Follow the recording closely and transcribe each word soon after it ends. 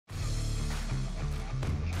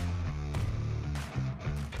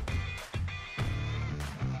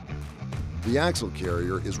The axle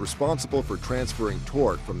carrier is responsible for transferring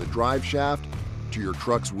torque from the drive shaft to your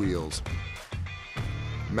truck's wheels.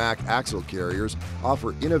 Mack axle carriers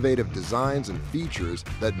offer innovative designs and features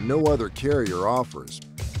that no other carrier offers.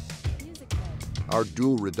 Our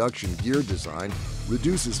dual reduction gear design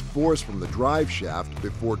reduces force from the drive shaft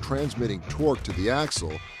before transmitting torque to the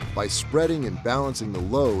axle by spreading and balancing the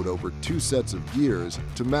load over two sets of gears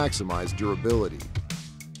to maximize durability.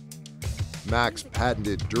 Mack's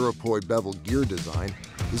patented Durapoi bevel gear design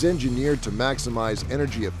is engineered to maximize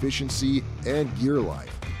energy efficiency and gear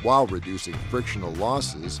life while reducing frictional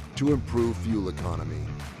losses to improve fuel economy.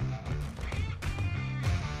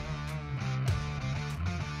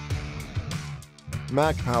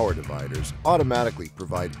 Mack power dividers automatically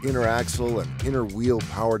provide inner axle and inner wheel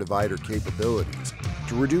power divider capabilities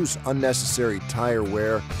to reduce unnecessary tire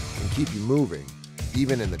wear and keep you moving,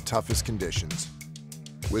 even in the toughest conditions,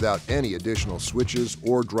 without any additional switches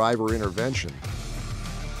or driver intervention.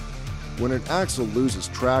 When an axle loses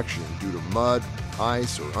traction due to mud,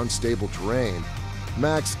 ice, or unstable terrain,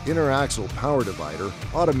 Mack's inner axle power divider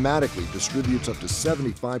automatically distributes up to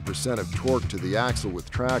 75% of torque to the axle with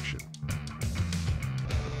traction.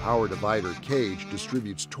 The power divider cage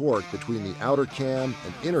distributes torque between the outer cam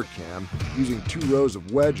and inner cam using two rows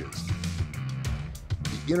of wedges.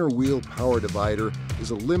 The inner wheel power divider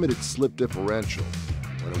is a limited slip differential.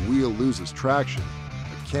 When a wheel loses traction,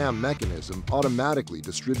 the cam mechanism automatically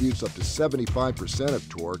distributes up to 75% of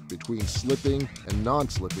torque between slipping and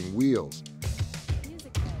non-slipping wheels.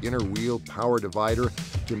 The inner wheel power divider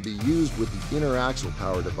can be used with the inner axle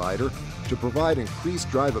power divider to provide increased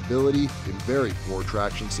drivability in very poor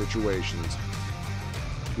traction situations.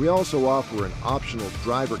 We also offer an optional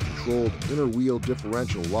driver-controlled inner wheel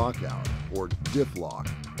differential lockout, or diff lock.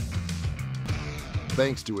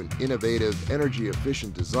 Thanks to an innovative,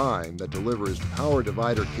 energy-efficient design that delivers power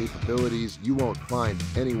divider capabilities you won't find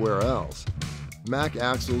anywhere else, Mack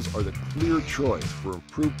axles are the clear choice for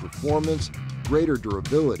improved performance, greater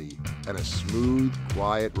durability, and a smooth,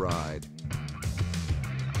 quiet ride.